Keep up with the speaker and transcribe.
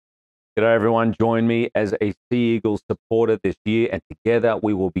G'day everyone, join me as a Sea Eagles supporter this year and together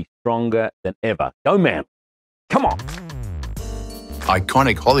we will be stronger than ever. Go man, come on!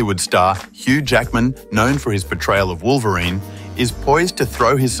 Iconic Hollywood star Hugh Jackman, known for his portrayal of Wolverine, is poised to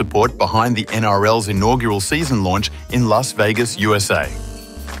throw his support behind the NRL's inaugural season launch in Las Vegas, USA.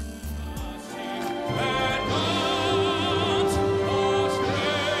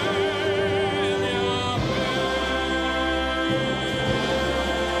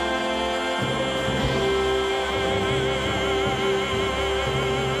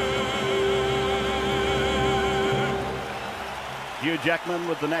 Hugh Jackman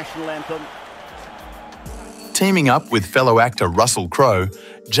with the national anthem. Teaming up with fellow actor Russell Crowe,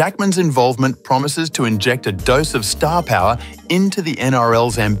 Jackman's involvement promises to inject a dose of star power into the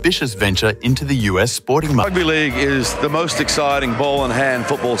NRL's ambitious venture into the US sporting market. Rugby league is the most exciting ball-in-hand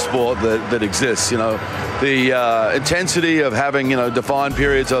football sport that exists. You know, the intensity of having, defined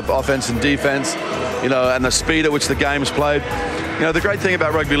periods of offense and defense, and the speed at which the game is played. The great thing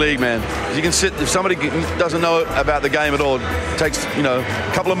about rugby league, man, is you can sit, if somebody doesn't know about the game at all, it takes,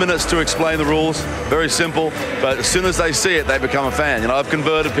 a couple of minutes to explain the rules, very simple, but as soon as they see it, they become a fan. I've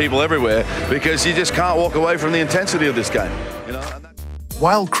converted people everywhere because you just can't walk away from the intensity of this game.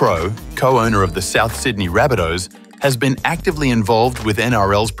 While Crowe, co-owner of the South Sydney Rabbitohs, has been actively involved with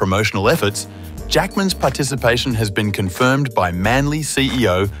NRL's promotional efforts, Jackman's participation has been confirmed by Manly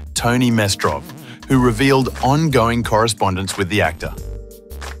CEO Tony Mestrov, who revealed ongoing correspondence with the actor.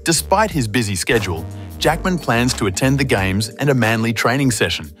 Despite his busy schedule, Jackman plans to attend the games and a Manly training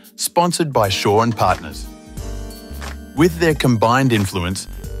session, sponsored by Shaw & Partners. With their combined influence,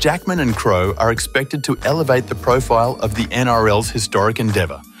 Jackman and Crowe are expected to elevate the profile of the NRL's historic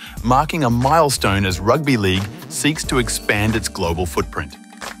endeavour, marking a milestone as rugby league seeks to expand its global footprint.